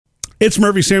It's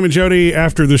Murphy, Sam, and Jody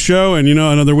after the show, and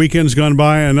another weekend's gone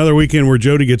by. Another weekend where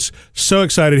Jody gets so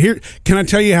excited. Here, can I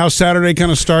tell you how Saturday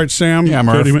kind of starts, Sam? Yeah,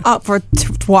 Murphy. Up for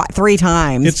 3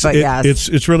 times. Yes.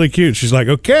 It's really cute. She's like,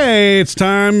 okay, it's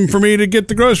time for me to get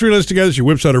the grocery list together. She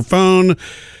whips out her phone,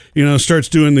 starts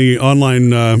doing the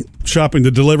online shopping, the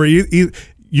delivery. You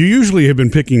usually have been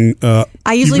picking.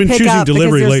 I usually pick up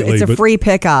delivery because lately. It's a free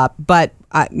pickup, but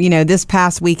this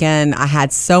past weekend I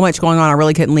had so much going on. I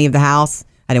really couldn't leave the house.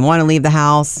 I didn't want to leave the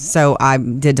house, so I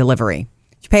did delivery.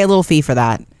 You pay a little fee for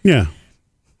that. Yeah. You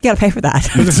got to pay for that.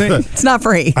 It's not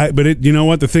free. But you know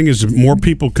what? The thing is, more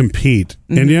people compete.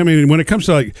 Mm-hmm. And when it comes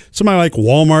to like somebody like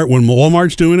Walmart, when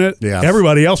Walmart's doing it,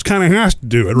 everybody else kind of has to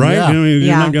do it, right? Yeah.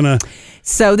 You're not going to...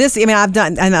 So I've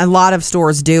done, and a lot of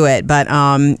stores do it, but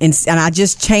and I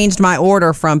just changed my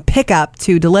order from pickup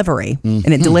to delivery,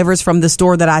 and it delivers from the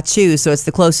store that I choose. So it's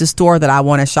the closest store that I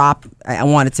want to shop. I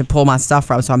wanted to pull my stuff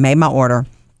from, so I made my order.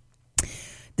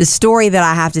 The story that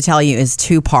I have to tell you is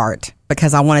 2-part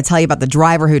because I want to tell you about the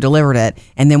driver who delivered it,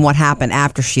 and then what happened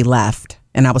after she left,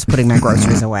 and I was putting my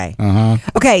groceries away.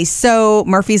 Okay, so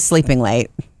Murphy's sleeping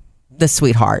late. The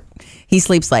sweetheart. He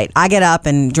sleeps late. I get up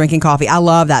and drinking coffee. I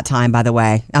love that time, by the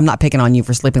way. I'm not picking on you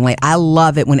for sleeping late. I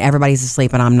love it when everybody's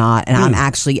asleep and I'm not, and I'm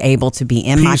actually able to be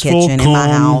in peaceful, my kitchen, calm. in my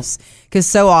house, because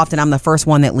so often I'm the first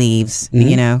one that leaves,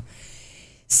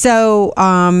 So,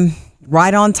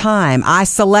 right on time. I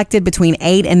selected between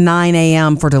 8 and 9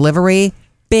 a.m. for delivery.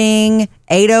 Bing,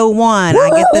 8:01. I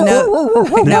get the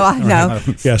note. No.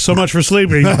 Yeah, so much for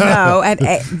sleeping. No,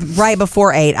 right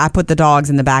before 8, I put the dogs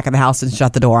in the back of the house and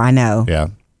shut the door. I know. Yeah.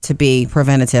 To be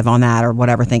preventative on that or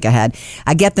whatever, think ahead.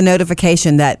 I get the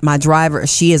notification that my driver,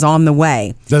 she is on the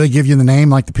way. Do they give you the name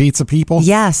like the pizza people?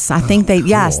 Yes, I think cool.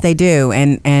 Yes, they do.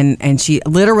 And she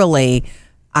literally,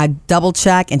 I double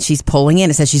check and she's pulling in.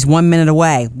 It says she's 1 minute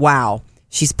away. Wow.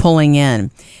 She's pulling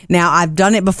in. Now, I've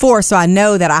done it before, so I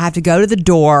know that I have to go to the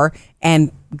door and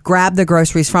grab the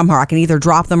groceries from her. I can either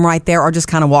drop them right there or just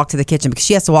kind of walk to the kitchen because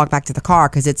she has to walk back to the car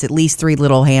because it's at least 3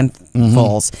 little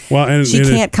handfuls. Well, and she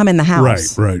can't come in the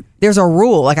house. Right. There's a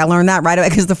rule. Like I learned that right away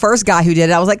because the first guy who did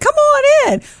it, I was like, come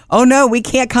on in. Oh, no, we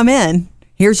can't come in.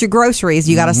 Here's your groceries.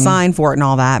 You got to sign for it and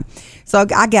all that. So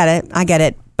I get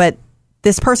it. But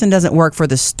this person doesn't work for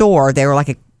the store. They were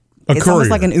like it's courier. Almost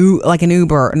like an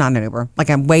Uber, not an Uber, like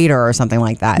a waiter or something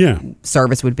like that. Yeah.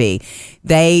 Service would be.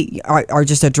 They are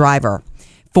just a driver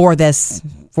for this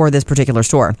particular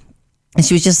store. And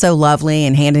she was just so lovely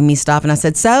and handing me stuff. And I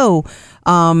said, so,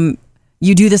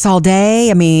 you do this all day?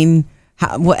 I mean,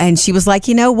 and she was like,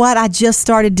 you know what? I just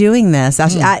started doing this.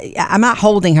 I'm not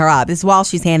holding her up. This is while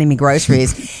she's handing me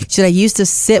groceries. I used to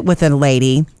sit with a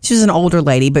lady. She was an older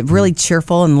lady, but really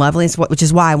cheerful and lovely, which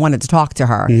is why I wanted to talk to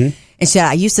her. Mm-hmm. And she said,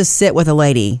 I used to sit with a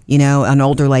lady, an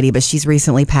older lady, but she's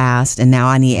recently passed and now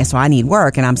I need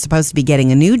work and I'm supposed to be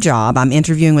getting a new job. I'm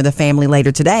interviewing with a family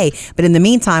later today. But in the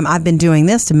meantime, I've been doing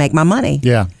this to make my money.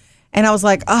 Yeah. And I was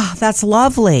like, oh, that's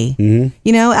lovely.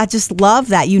 Mm-hmm. I just love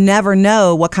that. You never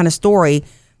know what kind of story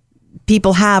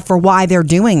people have for why they're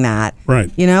doing that.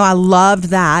 Right. I loved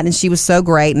that. And she was so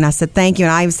great. And I said, thank you.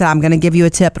 And I even said, I'm going to give you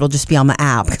a tip. It'll just be on the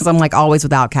app because I'm like always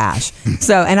without cash.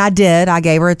 And I did. I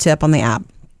gave her a tip on the app.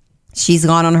 She's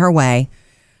gone on her way.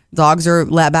 Dogs are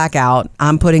let back out.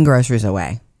 I'm putting groceries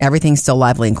away. Everything's still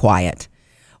lively and quiet.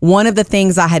 One of the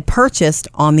things I had purchased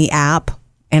on the app,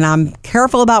 and I'm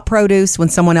careful about produce when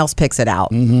someone else picks it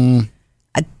out. Mm-hmm.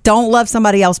 I don't love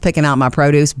somebody else picking out my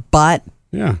produce, but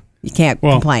you can't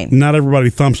complain. Not everybody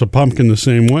thumps a pumpkin the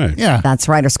same way. Yeah. That's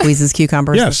right, or squeezes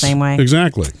cucumbers the same way.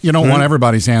 Exactly. You don't want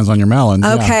everybody's hands on your melons.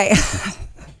 Okay. Yeah.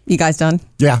 You guys done?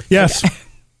 Yeah. Yes. Okay.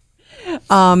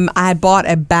 I had bought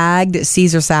a bagged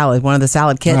Caesar salad, one of the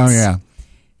salad kits. Oh, yeah.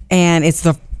 And it's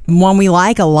the one we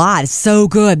like a lot. It's so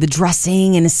good. The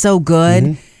dressing and it's so good.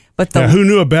 Mm-hmm. But who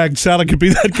knew a bagged salad could be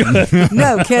that good?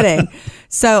 No kidding.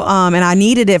 So, and I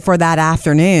needed it for that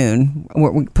afternoon.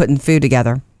 We're putting food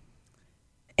together.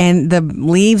 And the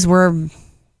leaves were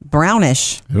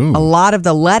brownish. Ooh. A lot of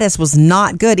the lettuce was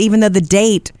not good, even though the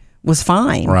date was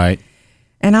fine. Right.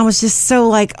 And I was just so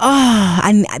like,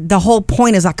 the whole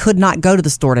point is I could not go to the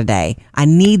store today. I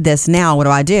need this now.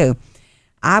 What do?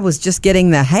 I was just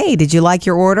getting hey, did you like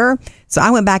your order? So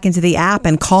I went back into the app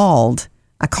and called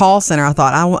a call center. I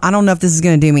thought, I don't know if this is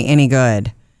going to do me any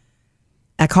good.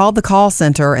 I called the call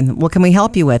center and what can we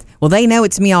help you with? Well, they know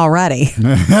it's me already.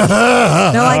 They're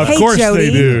like, hey, of course Jody.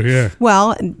 They do, yeah.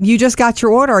 Well, you just got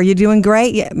your order. Are you doing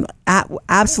great? Yeah,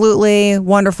 absolutely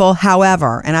wonderful.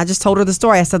 However, and I just told her the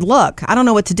story. I said, look, I don't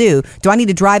know what to do. Do I need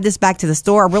to drive this back to the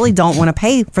store? I really don't want to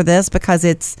pay for this because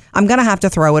I'm going to have to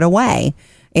throw it away.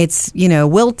 It's,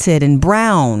 wilted and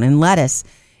brown and lettuce.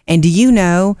 And do you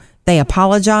know They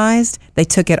apologized. They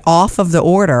took it off of the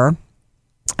order.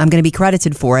 I'm going to be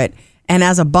credited for it. And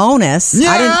as a bonus,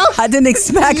 I didn't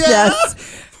expect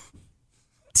this.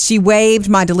 She waived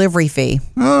my delivery fee.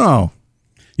 Oh.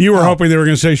 You were hoping they were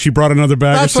going to say she brought another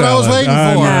bag That's of salad. what I was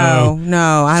waiting for.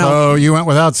 No, I don't. So you went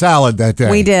without salad that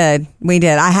day. We did.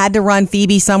 I had to run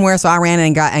Phoebe somewhere, so I ran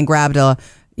in and grabbed a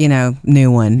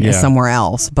new one somewhere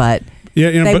else. But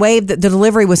they waived the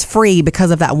delivery was free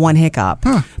because of that one hiccup.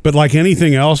 But like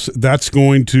anything else, that's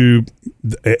going to,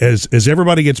 as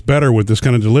everybody gets better with this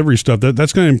kind of delivery stuff,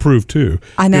 that's going to improve too.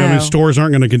 I know. Stores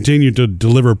aren't going to continue to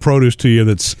deliver produce to you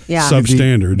that's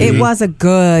substandard. It was a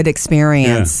good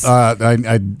experience.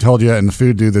 I told you in the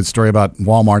food dude that story about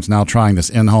Walmart's now trying this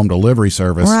in-home delivery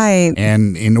service. Right.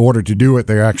 And in order to do it,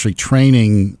 they're actually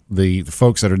training the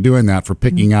folks that are doing that for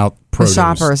picking out produce. The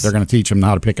shoppers. They're going to teach them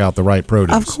how to pick out the right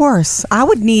produce. Of course. I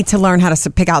would need to learn how to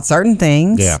pick out certain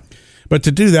things. Yeah. But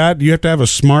to do that, you have to have a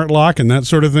smart lock and that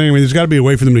sort of thing. I mean, there's got to be a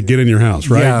way for them to get in your house,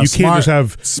 right? Yeah, you can't just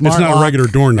have, it's not a regular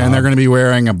doorknob. And they're going to be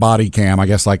wearing a body cam, I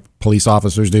guess, like police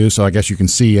officers do. So I guess you can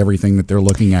see everything that they're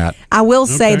looking at. I will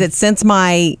say that since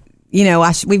my,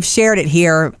 we've shared it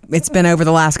here. It's been over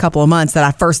the last couple of months that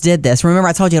I first did this. Remember,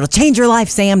 I told you it'll change your life,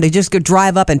 Sam, to just go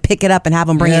drive up and pick it up and have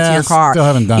them bring it to your car. Still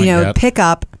haven't done it yet.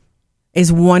 Pickup is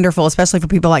wonderful, especially for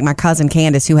people like my cousin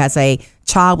Candace, who has a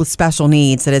child with special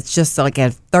needs, that it's just like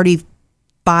a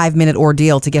 35-minute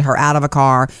ordeal to get her out of a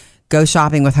car, go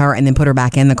shopping with her, and then put her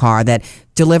back in the car. That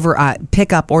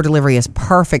pickup or delivery is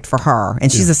perfect for her, and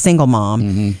she's a single mom.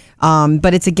 Mm-hmm.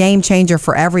 But it's a game changer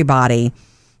for everybody.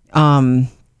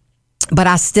 But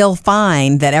I still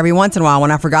find that every once in a while,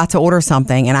 when I forgot to order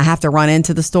something and I have to run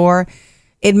into the store,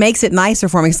 it makes it nicer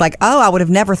for me. It's like, I would have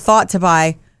never thought to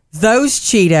buy those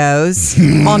Cheetos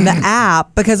on the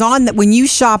app, because when you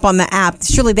shop on the app,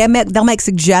 surely they'll make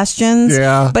suggestions.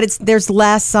 Yeah. But there's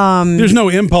less. There's no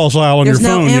impulse aisle on your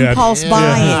phone yet. There's no impulse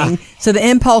buying. So the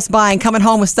impulse buying, coming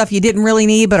home with stuff you didn't really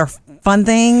need but are fun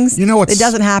things. It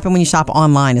doesn't happen when you shop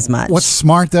online as much. What's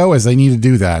smart though is they need to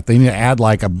do that. They need to add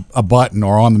like a button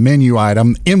or on the menu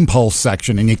item impulse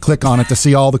section, and you click on it to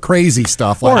see all the crazy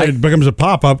stuff. Or it becomes a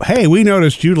pop-up. Hey, we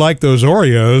noticed you like those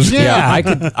Oreos.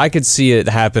 Yeah, I could see it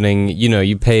happening.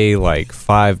 You pay like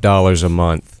 $5 a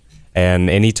month, and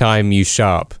anytime you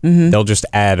shop, they'll just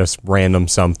add a random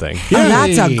something. Yeah.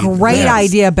 That's a great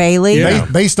idea, Bailey. Yeah.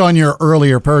 Based on your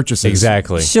earlier purchases.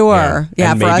 Exactly. Sure.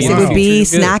 Yeah, for us it would be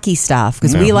snacky stuff,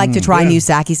 because we like to try new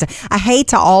snacky stuff. I hate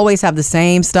to always have the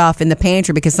same stuff in the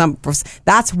pantry, because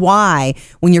that's why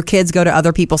when your kids go to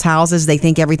other people's houses, they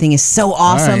think everything is so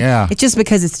awesome. It's just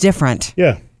because it's different.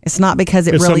 Yeah. It's not because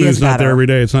it's really is not better. there every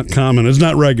day. It's not common. It's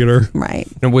not regular. Right.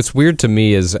 And what's weird to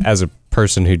me is, as a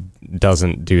person who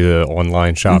doesn't do the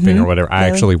online shopping or whatever, I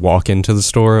actually walk into the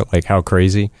store. Like, how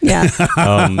crazy? Yeah.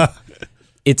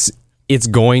 It's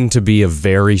going to be a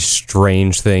very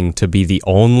strange thing to be the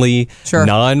only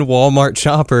non-Walmart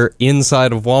shopper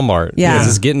inside of Walmart. Yeah. Because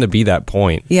it's getting to be that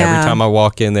point. Yeah. Every time I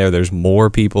walk in there, there's more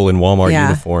people in Walmart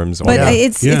uniforms. But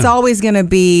it's always going to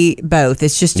be both.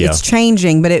 It's just it's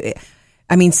changing. But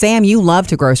Sam, you love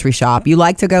to grocery shop. You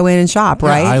like to go in and shop,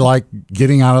 right? I like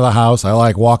getting out of the house. I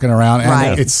like walking around.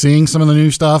 And it's seeing some of the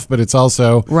new stuff, but it's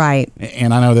also... Right.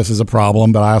 And I know this is a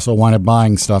problem, but I also wind up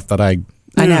buying stuff that I know.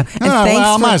 And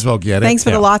I might as well get it. Thanks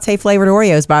for the latte flavored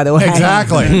Oreos, by the way.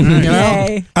 Exactly.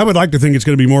 I would like to think it's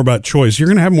going to be more about choice. You're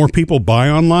going to have more people buy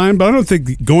online, but I don't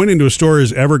think going into a store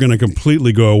is ever going to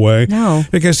completely go away. No.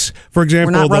 Because, for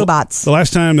example, we're not robots. The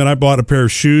last time that I bought a pair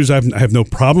of shoes, I have no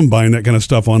problem buying that kind of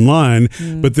stuff online.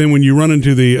 But then when you run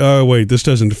into this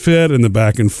doesn't fit, and the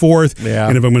back and forth,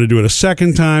 and if I'm going to do it a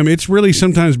second time, it's really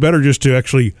sometimes better just to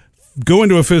actually go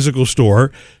into a physical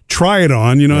store, try it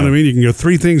on, you know what I mean? You can go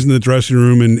 3 things in the dressing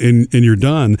room and you're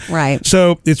done. Right.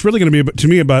 So it's really going to be, to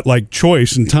me, about like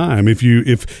choice and time. If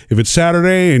it's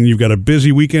Saturday and you've got a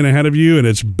busy weekend ahead of you and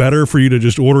it's better for you to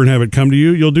just order and have it come to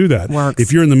you, you'll do that. Works.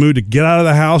 If you're in the mood to get out of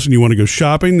the house and you want to go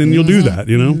shopping, then you'll do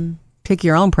that, Pick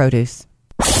your own produce.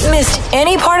 Missed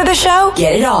any part of the show?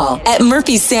 Get it all at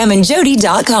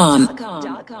murphysamandjody.com.